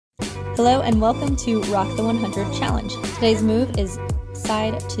Hello and welcome to Rock the 100 Challenge. Today's move is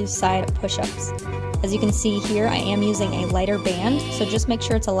side to side push-ups. As you can see here, I am using a lighter band, so just make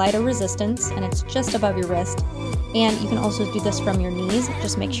sure it's a lighter resistance and it's just above your wrist. And you can also do this from your knees.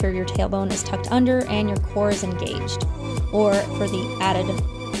 Just make sure your tailbone is tucked under and your core is engaged. Or for the added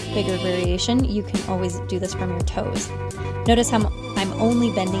bigger variation, you can always do this from your toes. Notice how I'm only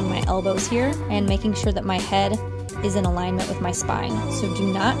bending my elbows here and making sure that my head is in alignment with my spine. So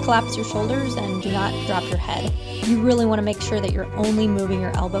do not collapse your shoulders and do not drop your head. You really want to make sure that you're only moving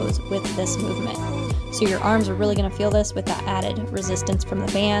your elbows with this movement. So your arms are really going to feel this with that added resistance from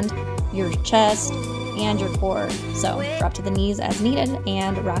the band, your chest, and your core. So drop to the knees as needed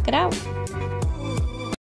and rock it out.